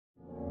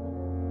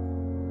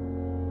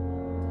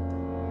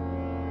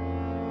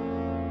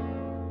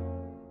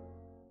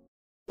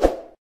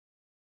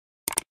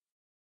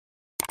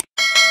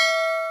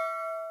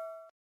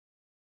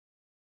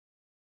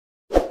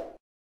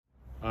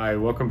Hi,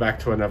 welcome back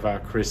to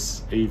another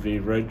Chris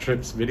EV Road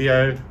Trips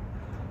video.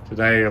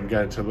 Today I'm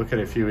going to look at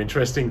a few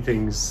interesting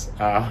things.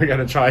 We're going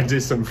to try and do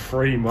some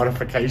free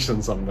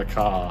modifications on the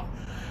car.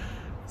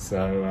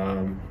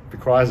 So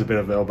requires a bit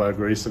of elbow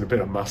grease and a bit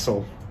of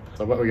muscle.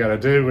 So what we're going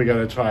to do, we're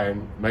going to try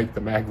and make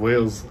the mag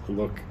wheels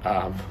look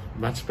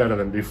much better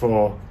than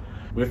before.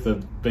 With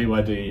the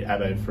BYD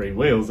Atto free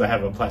wheels, they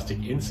have a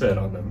plastic insert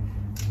on them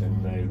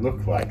and they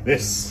look like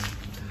this.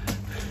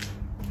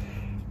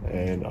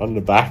 And on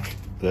the back,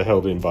 they're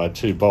held in by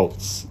 2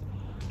 bolts.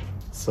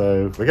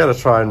 So we're going to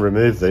try and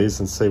remove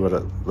these and see what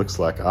it looks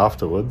like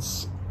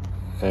afterwards.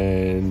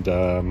 And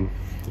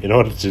in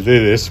order to do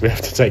this, we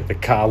have to take the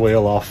car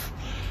wheel off.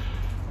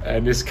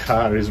 And this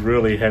car is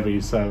really heavy,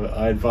 so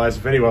I advise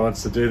if anyone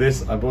wants to do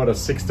this, I bought a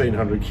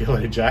 1600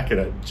 kilo jack and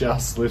it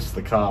just lifts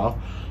the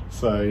car.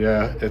 So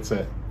yeah, it's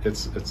a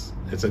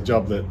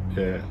job that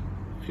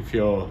if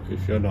you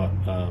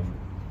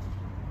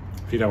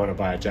don't want to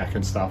buy a jack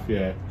and stuff,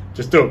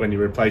 just do it when you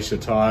replace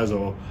your tires,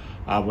 or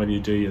when you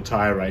do your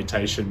tire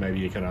rotation. Maybe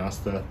you can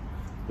ask the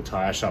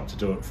tire shop to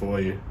do it for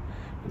you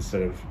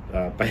instead of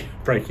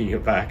breaking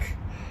it back.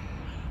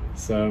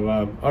 So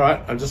all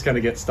right, I'm just going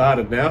to get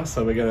started now.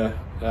 So we're going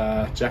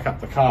to jack up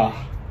the car.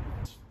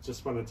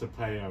 Just wanted to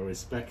pay our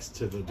respects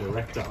to the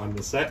director on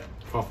the set,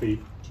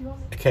 Coffee.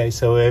 Okay,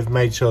 so we've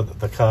made sure that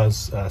the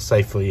car's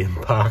safely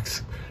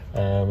parked.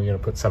 We're going to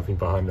put something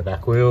behind the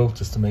back wheel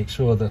just to make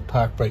sure the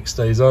park brake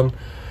stays on.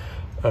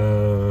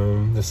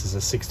 This is a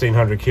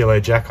 1600 kilo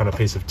jack on a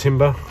piece of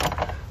timber,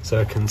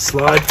 so it can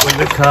slide when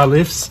the car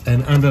lifts,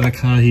 and under the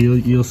car here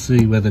you'll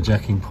see where the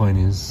jacking point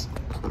is.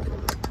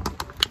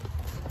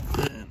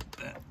 And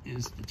that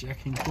is the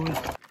jacking point.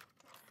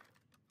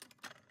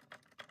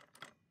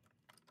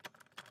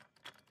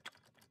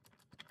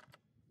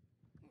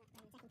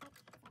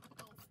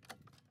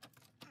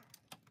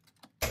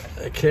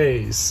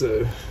 Okay,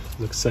 so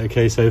looks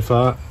okay so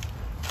far.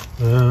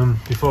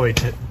 Before we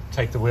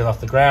take the wheel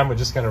off the ground, we're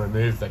just going to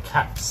remove the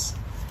caps.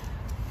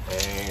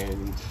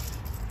 And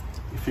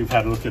if you've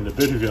had a look in the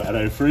boot of your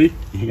Atto free,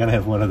 you're going to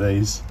have one of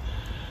these.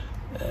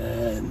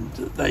 And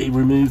they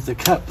remove the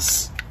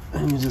caps,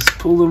 and you just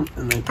pull them,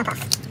 and they.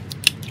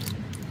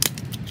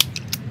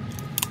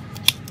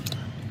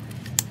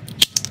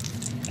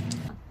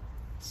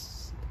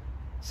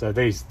 So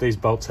these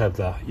bolts have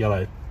the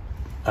yellow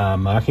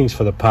markings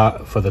for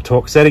the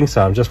torque setting,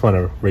 so I just want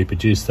to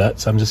reproduce that.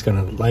 So I'm just going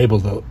to label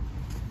the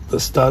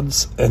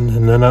studs and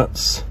then the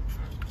nuts.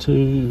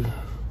 2,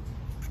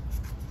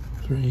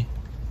 3,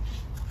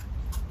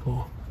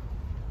 4,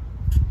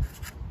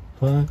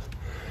 5,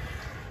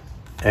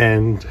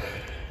 and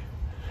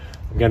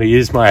I'm going to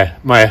use my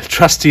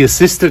trusty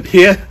assistant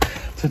here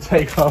to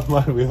take off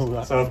my wheel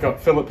nut. So I've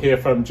got Philip here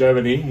from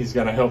Germany. He's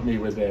going to help me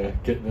with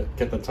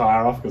get the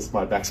tire off because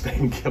my back's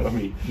been killing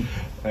me,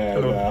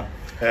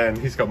 and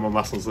he's got more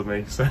muscles than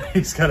me, so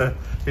he's gonna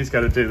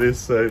do this.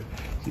 So,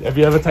 have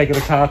you ever taken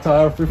a car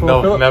tire off before?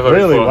 No, Philip? never.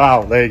 Really? Before.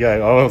 Wow, there you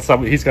go. Oh,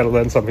 he's got to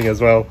learn something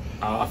as well.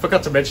 I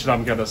forgot to mention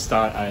I'm going to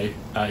start a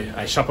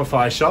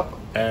Shopify shop,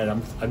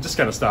 and I'm just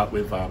going to start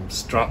with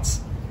struts,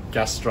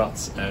 gas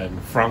struts and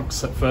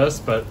frunks at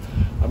first, but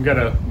I'm going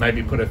to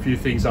maybe put a few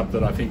things up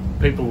that I think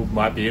people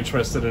might be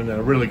interested in at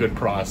a really good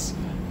price,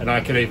 and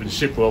I can even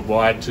ship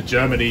worldwide to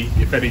Germany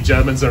if any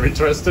Germans are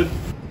interested.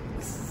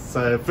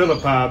 So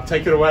Philip,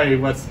 take it away.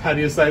 How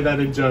do you say that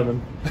in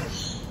German?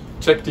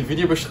 Checkt die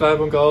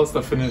Videobeschreibung aus,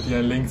 da findet ihr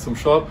einen Link zum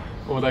Shop,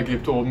 oder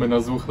gebt oben in der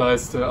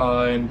Suchleiste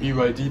ein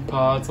BYD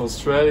Parts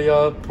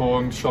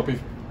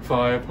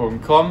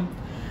Australia.shopify.com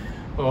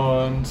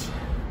und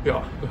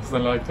ja, lasst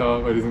ein Like da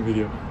bei diesem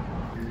Video.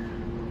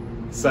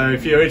 So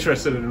if you're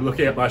interested in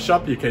looking at my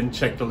shop, you can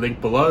check the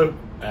link below,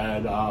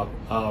 and I'll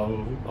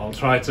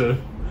try to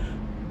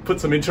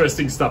put some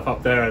interesting stuff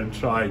up there and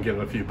try and give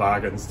a few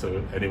bargains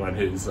to anyone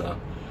who's an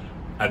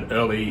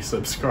early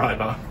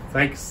subscriber.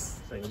 Thanks.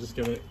 So I'm just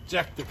going to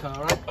jack the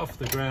car up off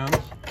the ground.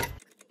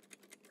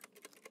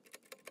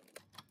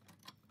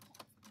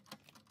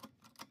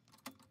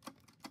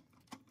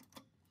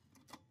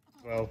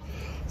 Well,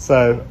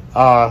 so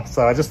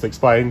I just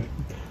explained.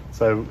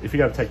 So if you're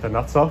going to take the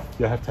nuts off,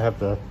 you have to have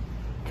the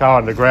car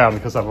on the ground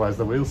because otherwise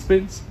the wheel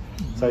spins.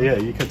 So yeah,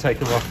 you can take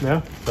them off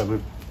now. So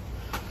we've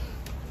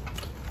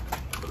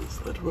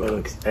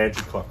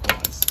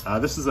anti-clockwise.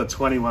 This is a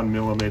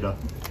 21mm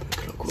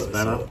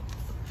spanner.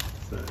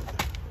 So,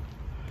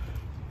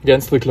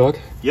 Against the clock?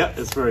 yeah,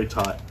 it's very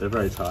tight. They're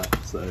very tight.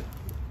 So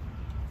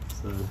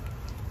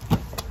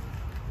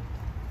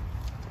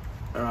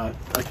all right.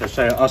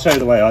 Okay, I'll show you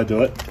the way I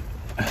do it.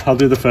 I'll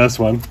do the first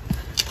one,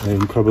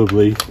 and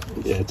probably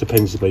it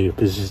depends where your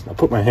position. I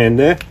put my hand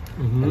there,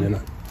 and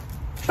then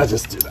I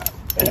just do that.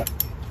 Yeah.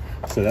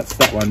 So that's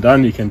that one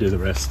done. You can do the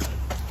rest.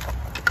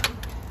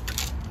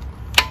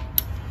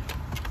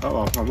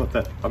 Oh, I'm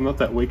not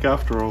that weak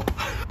after all.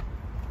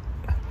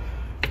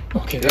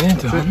 Okay, dann.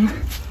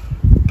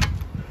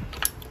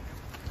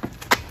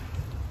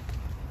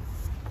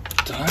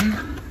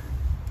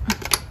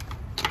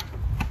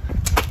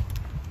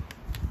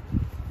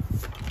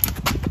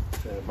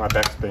 my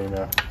back's been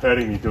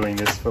hurting me doing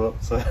this, Philip,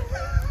 so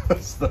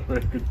that's not a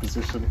very good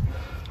position.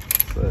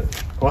 So,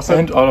 awesome.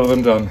 And all of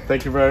them done.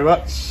 Thank you very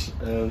much.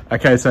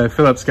 Okay, so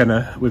Philip's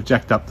we've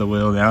jacked up the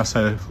wheel now,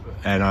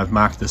 and I've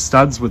marked the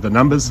studs with the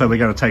numbers, so we're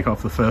going to take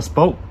off the first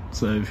bolt.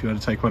 So if you want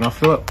to take one off,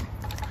 Philip.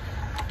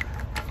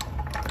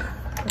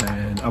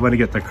 And I want to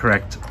get the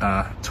correct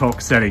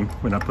torque setting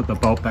when I put the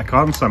bolt back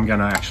on, so I'm going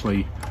to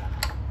actually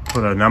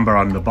put a number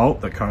on the bolt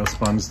that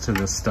corresponds to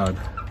the stud.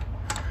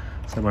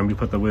 So when we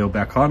put the wheel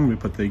back on, we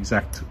put the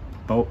exact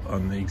bolt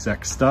on the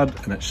exact stud,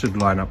 and it should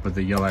line up with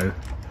the yellow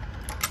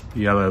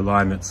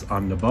line that's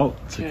on the bolt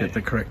to get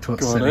the correct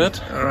torque setting.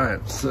 All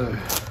right, so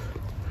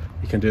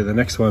you can do the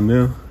next one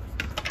now.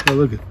 Oh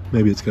look,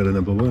 maybe it's got a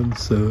number 1,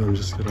 so I'm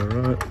just going to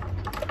write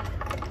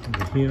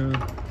over here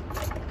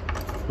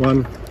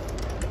 1,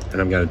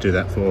 and I'm going to do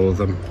that for all of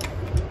them.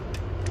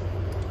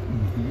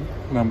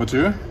 Number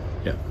 2.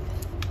 Yeah.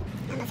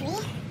 Number 3.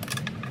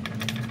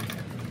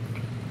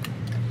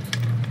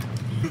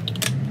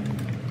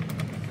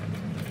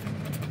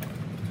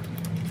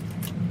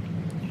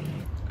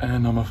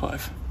 And number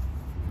 5.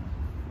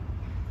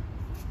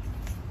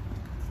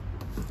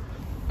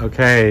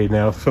 Okay,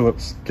 now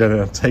Philip's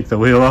gonna take the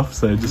wheel off,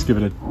 so just give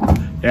it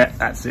yeah,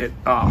 that's it.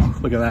 Oh,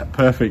 look at that,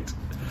 perfect.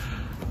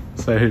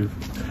 So,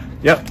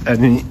 yep,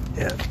 and then,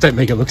 don't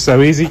make it look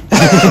so easy.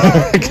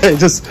 Okay,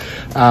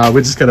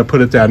 we're just gonna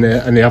put it down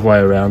there and the other way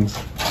around.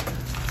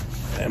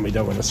 And we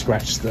don't want to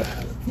scratch the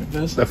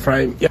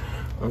frame. Yeah.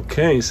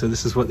 Okay, so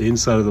this is what the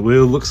inside of the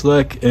wheel looks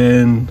like,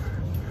 and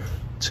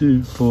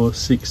 2, 4,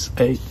 6,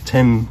 8,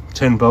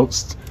 10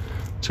 bolts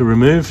to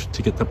remove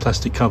to get the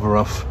plastic cover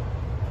off.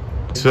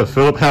 So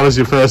Philip, how was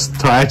your first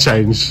tyre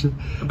change?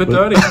 A bit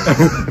dirty,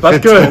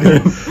 but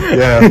good.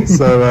 Yeah,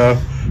 so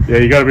yeah,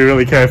 you got to be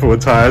really careful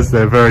with tyres.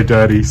 They're very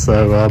dirty.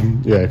 So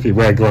yeah, if you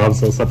wear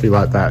gloves or something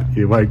like that,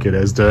 you won't get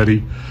as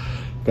dirty.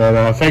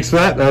 But thanks for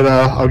that, and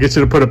I'll get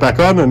you to put it back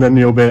on, and then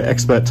you'll be an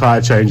expert tyre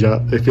changer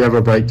if you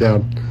ever break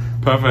down.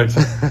 Perfect.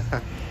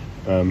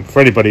 For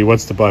anybody who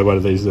wants to buy one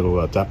of these little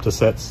adapter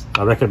sets,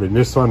 I recommend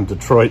this one,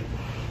 Detroit.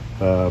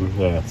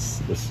 Yeah,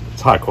 it's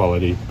high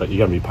quality, but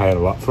you're going to be paying a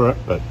lot for it.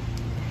 But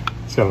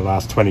it's going to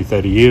last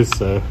 20-30 years,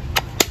 so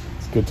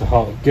it's good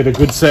to get a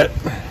good set.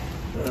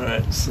 All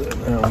right, so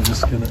now I'm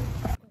just going to...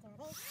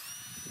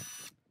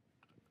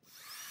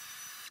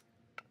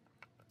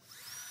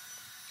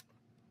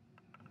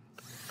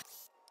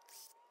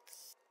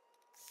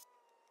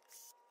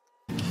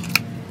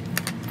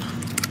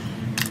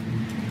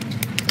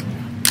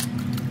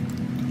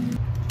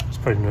 It's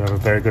probably not a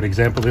very good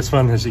example, this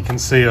one. As you can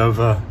see,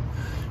 I've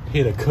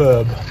hit a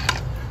curb.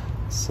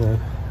 So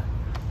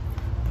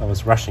I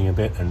was rushing a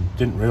bit and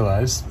didn't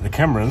realise the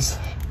cameras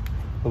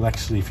will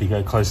actually, if you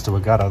go close to a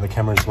gutter, the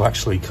cameras will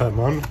actually come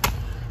on,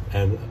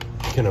 and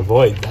you can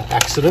avoid that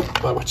accident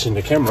by watching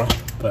the camera.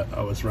 But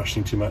I was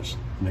rushing too much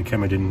and the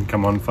camera didn't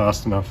come on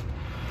fast enough.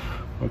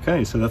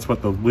 Okay, so that's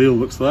what the wheel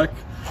looks like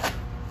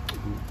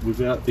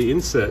without the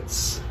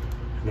inserts,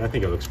 and I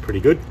think it looks pretty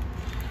good.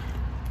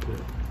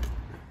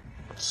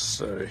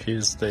 So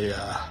here's the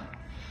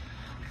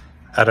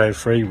Atto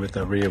free with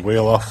the rear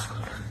wheel off,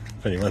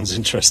 if anyone's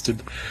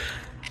interested.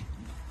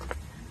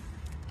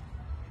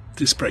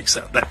 Disc brakes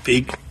aren't that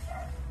big,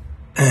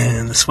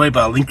 and the sway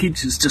bar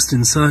linkage is just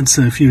inside,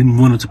 so if you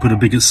wanted to put a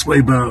bigger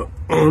sway bar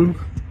on,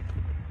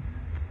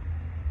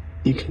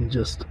 you can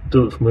just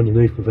do it from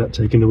underneath without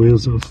taking the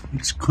wheels off,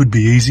 which could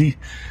be easy.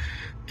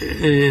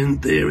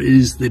 And there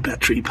is the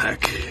battery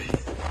pack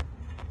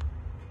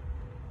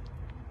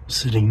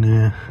sitting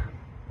there.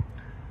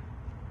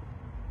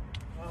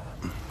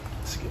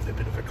 Let's give it a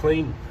bit of a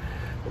clean.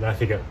 And I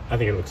think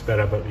it looks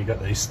better, but we've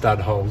got these stud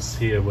holes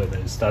here where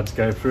those studs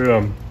go through.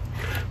 I'm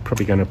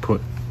probably going to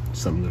put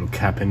some little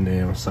cap in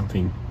there or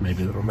something,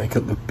 maybe that'll make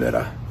it look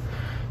better.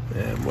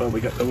 And well, we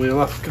got the wheel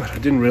off. God, I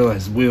didn't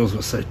realise wheels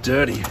were so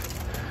dirty.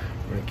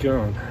 Where it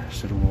gone?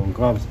 Should have worn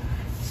gloves.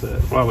 So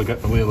while we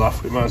got the wheel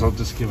off, we might as well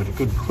just give it a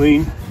good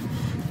clean.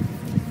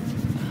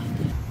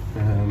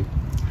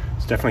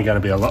 It's definitely going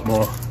to be a lot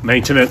more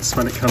maintenance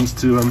when it comes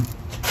to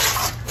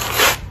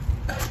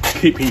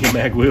keeping your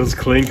mag wheels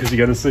clean, because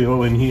you're going to see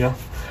all in here.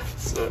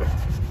 So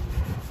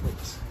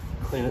let's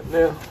clean it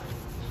now.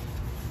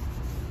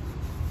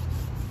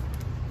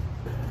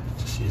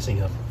 Just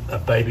using a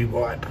baby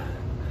wipe.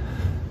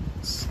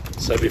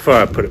 So before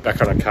I put it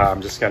back on a car,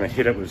 I'm just going to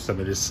hit it with some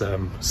of this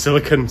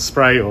silicone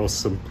spray or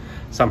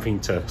something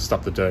to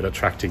stop the dirt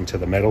attracting to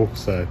the metal.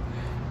 So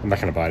I'm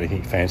not going to buy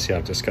anything fancy.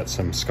 I've just got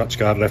some Scotch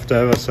Guard left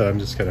over, so I'm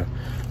just going to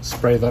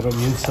spray that on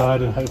the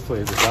inside, and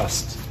hopefully the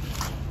dust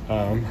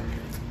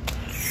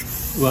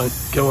won't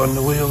go on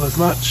the wheel as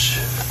much.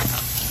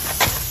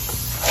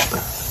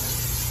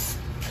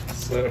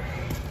 So,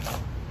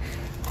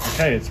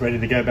 okay, it's ready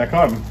to go back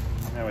on.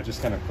 Now we're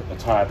just going to put the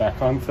tyre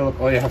back on. Philip,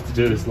 all you have to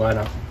do is line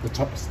up the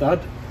top stud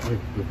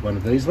with one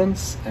of these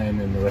ones, and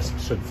then the rest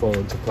should fall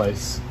into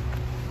place,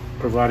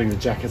 providing the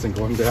jack hasn't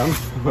gone down.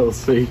 We'll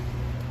see.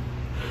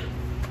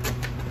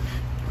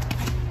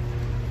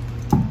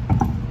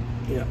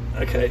 Yeah,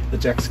 okay, the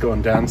jack's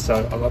gone down,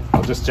 so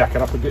I'll just jack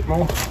it up a bit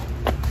more.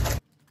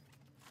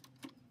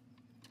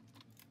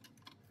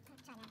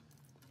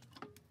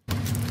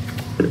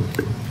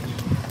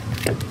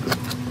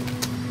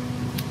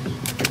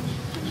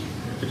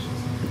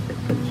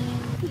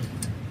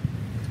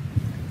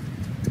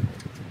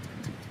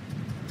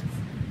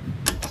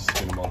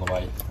 Spin them all the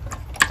way.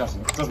 It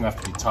doesn't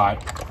have to be tight.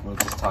 We'll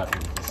just tighten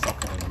the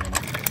socket in a minute.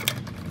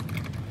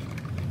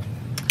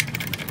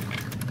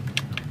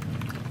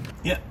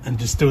 Yeah, and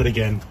just do it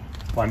again.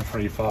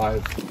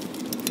 135.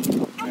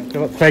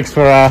 Thanks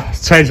for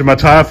changing my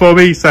tyre for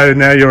me. So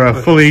now you're a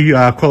fully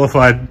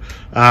qualified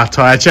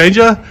tyre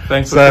changer.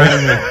 Thanks for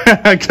training me.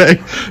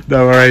 Okay,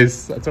 no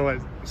worries. That's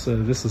always. So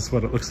this is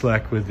what it looks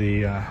like with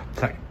the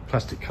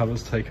plastic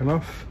covers taken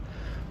off.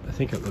 I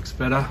think it looks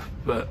better,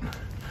 but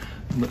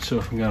I'm not sure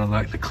if I'm going to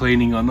like the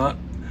cleaning or not.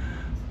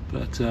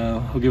 But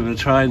I'll give it a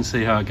try and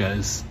see how it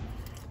goes.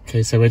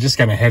 Okay, so we're just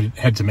going to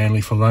head to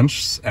Manly for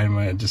lunch, and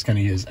we're just going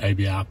to use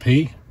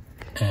ABRP.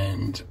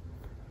 And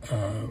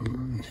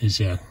here's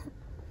your,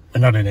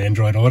 we're not in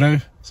Android Auto,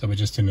 so we're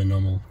just in the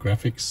normal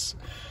graphics.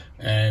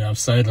 And I've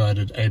side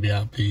loaded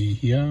ABRP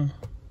here.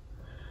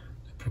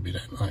 I probably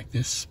don't like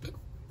this, but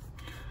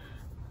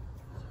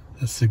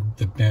that's the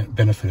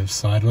benefit of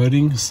side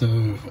loading.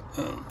 So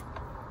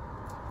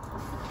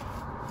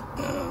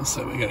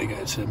so we're going to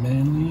go to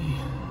Manly.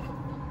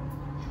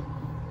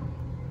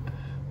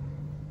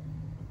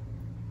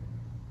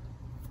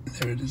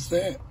 There it is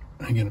there.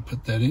 I'm going to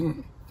put that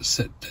in.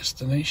 Set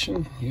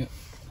destination. Yep.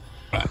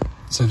 Right.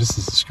 So this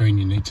is the screen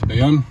you need to be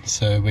on.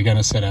 So we're going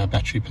to set our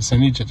battery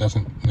percentage. It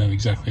doesn't know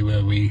exactly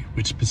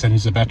which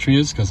percentage the battery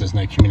is because there's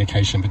no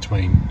communication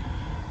between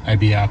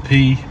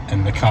ABRP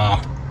and the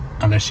car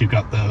unless you've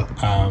got the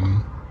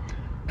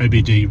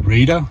OBD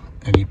reader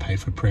and you pay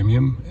for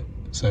premium.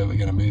 So we're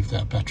going to move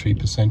that battery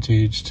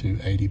percentage to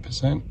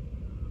 80%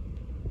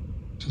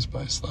 just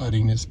by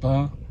sliding this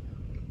bar.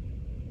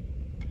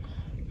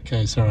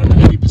 Okay, so we're on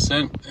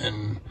 80%,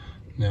 and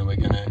now we're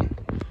going to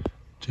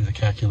do the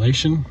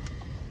calculation.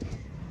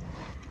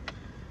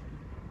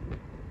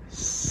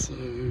 So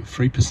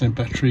 3%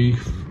 battery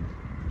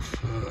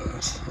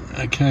first.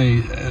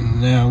 Okay,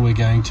 and now we're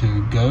going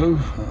to go.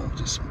 I'll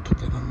just put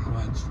that on the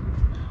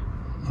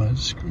wide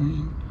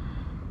screen.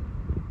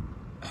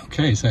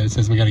 Okay, so it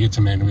says we're going to get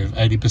to Manly with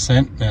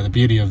 80%. Now the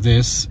beauty of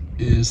this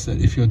is that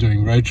if you're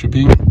doing road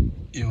tripping,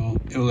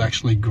 it'll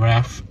actually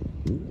graph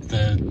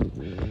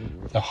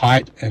the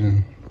height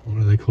and what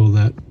do they call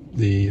that?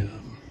 The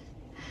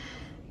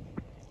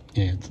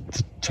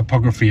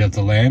topography of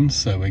the land.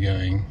 So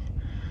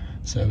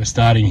we're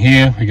starting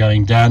here, we're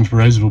going down to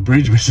Roseville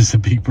Bridge, which is a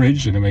big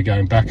bridge, and then we're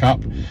going back up.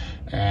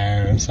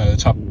 And so the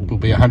top will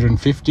be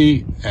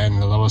 150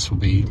 and the lowest will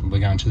be, we're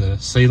going to the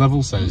sea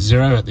level, so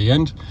 0 at the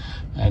end.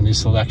 And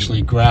this will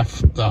actually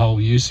graph the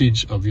whole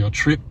usage of your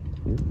trip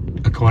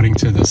according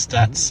to the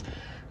stats.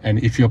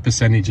 And if your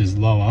percentage is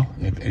lower,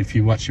 if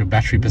you watch your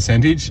battery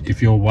percentage,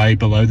 if you're way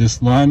below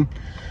this line,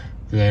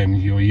 then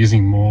you're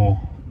using more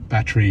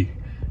battery.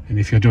 And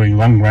if you're doing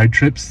long road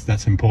trips,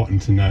 that's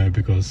important to know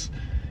because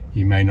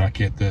you may not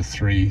get the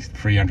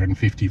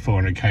 350,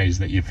 400 Ks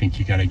that you think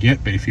you're going to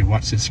get. But if you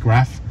watch this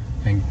graph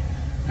and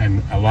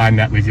align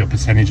that with your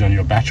percentage on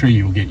your battery,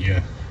 you'll get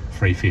your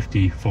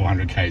 350,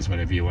 400 Ks,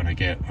 whatever you want to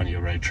get on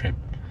your road trip.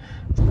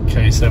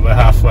 Okay, so we're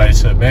halfway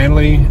to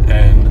Manly,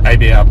 and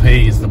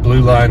ABRP is the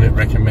blue line. It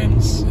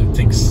recommends, it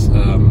thinks,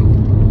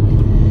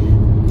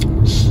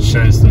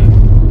 shows the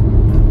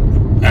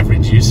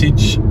average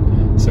usage.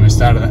 So we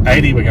started at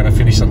 80, we're going to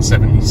finish on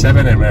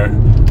 77, and we're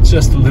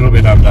just a little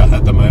bit under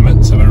at the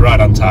moment, so we're right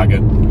on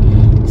target.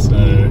 So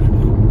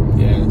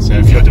yeah, so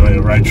if you're doing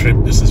a road trip,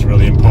 this is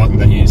really important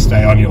that you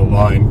stay on your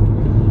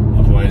line,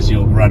 otherwise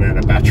you'll run out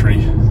of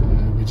battery.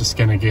 We're just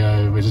going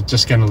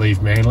to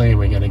leave Manly and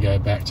we're going to go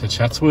back to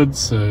Chatswood.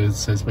 So it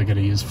says we're going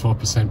to use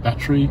 4%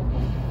 battery.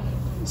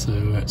 So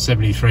we're at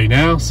 73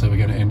 now, so we're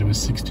going to end it with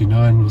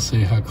 69. We'll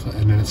see how close,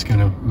 and then it's going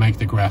to make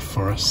the graph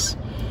for us.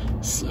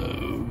 So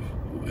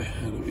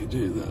how do we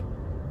do that?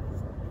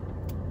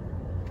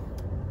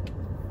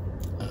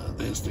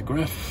 There's the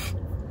graph.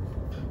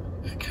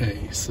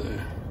 Okay, so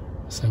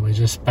we're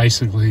just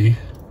basically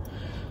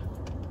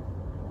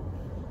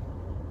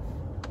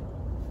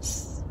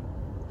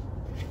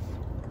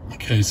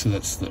okay, so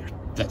that's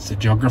the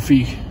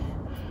geography.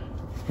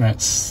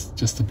 That's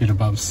just a bit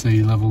above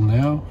sea level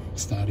now,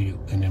 starting,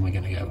 and then we're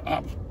going to go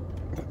up,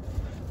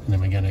 and then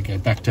we're going to go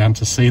back down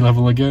to sea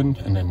level again,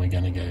 and then we're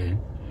going to go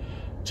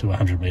to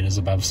 100 meters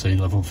above sea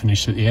level,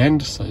 finish at the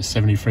end. So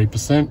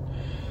 73%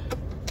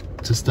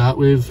 to start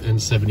with, and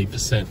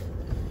 70%.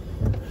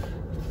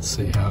 Let's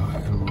see how,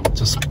 and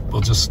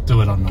we'll just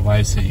do it on the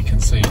way so you can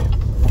see.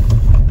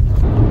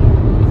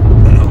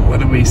 What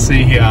do we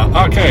see here?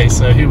 Okay,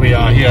 so here we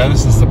are here.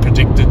 This is the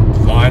predicted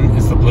line,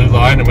 is the blue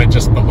line, and we're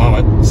just below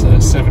it. So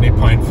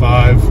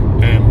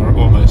 70.5, and we're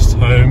almost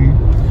home.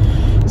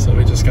 So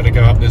we're just going to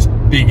go up this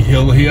big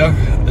hill here,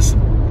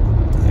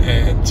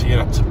 and to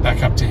get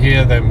back up to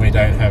here, then we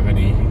don't have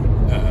any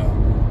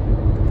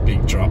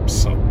big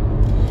drops or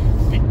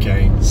big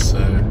gains. So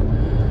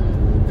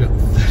we've got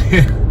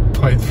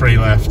 0.3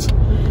 left.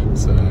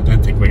 So I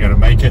don't think we're going to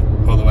make it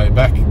all the way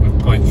back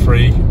with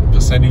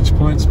 0.3%. percentage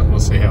points, but we'll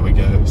see how we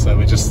go. So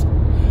we just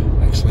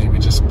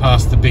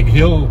passed the big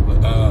hill,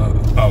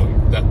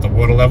 at the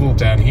water level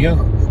down here.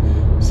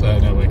 So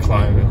now we're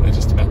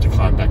just about to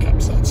climb back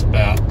up. So it's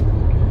about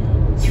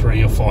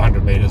 300 or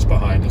 400 meters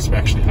behind us. We're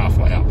actually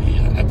halfway up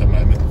here at the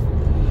moment.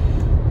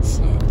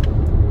 So,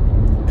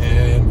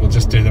 and we'll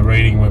just do the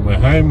reading when we're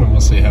home, and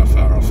we'll see how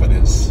far off it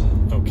is.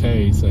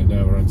 Okay, so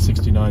now we're on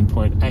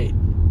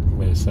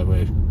 69.8, so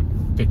we're a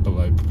bit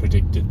below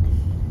predicted.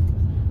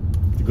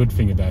 The good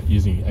thing about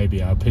using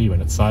ABRP when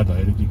it's side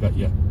loaded, you've got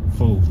your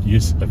full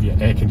use of your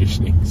air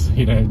conditioning, so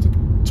you don't have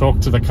to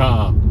talk to the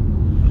car.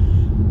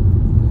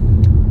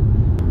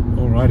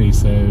 Alrighty,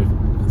 so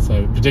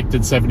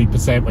predicted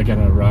 70%, we're going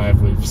to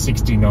arrive with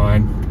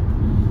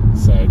 69,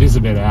 so it is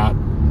a bit out,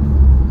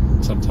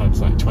 sometimes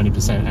like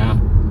 20% out.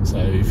 So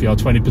if you're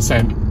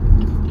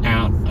 20%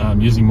 out,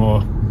 using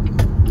more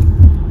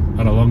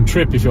on a long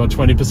trip, if you're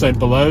 20%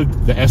 below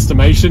the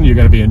estimation, you're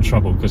going to be in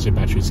trouble because your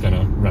battery's going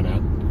to run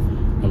out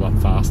a lot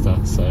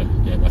faster. So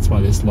yeah, that's why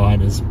this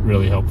line is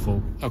really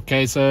helpful.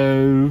 Okay,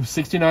 so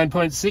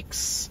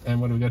 69.6,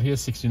 and what do we got here?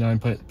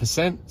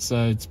 69%,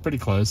 so it's pretty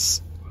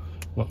close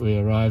what we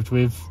arrived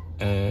with,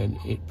 and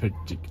it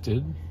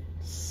predicted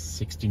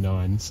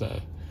 69,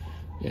 so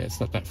yeah, it's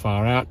not that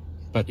far out.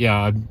 But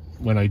yeah,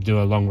 when I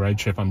do a long road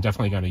trip, I'm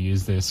definitely going to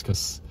use this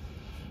because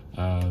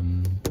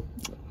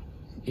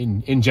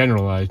in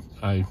general I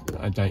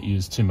don't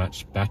use too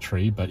much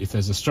battery, but if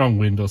there's a strong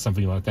wind or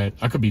something like that,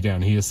 I could be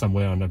down here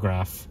somewhere on the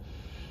graph.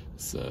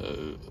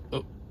 So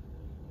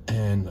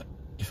and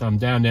if I'm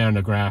down there on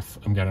the graph,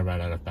 I'm going to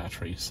run out of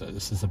battery. So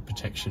this is a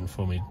protection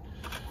for me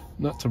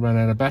not to run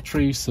out of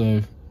battery.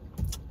 So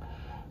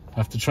I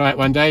have to try it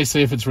one day,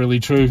 see if it's really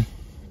true.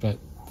 But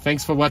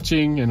thanks for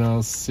watching, and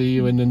I'll see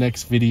you in the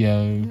next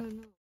video.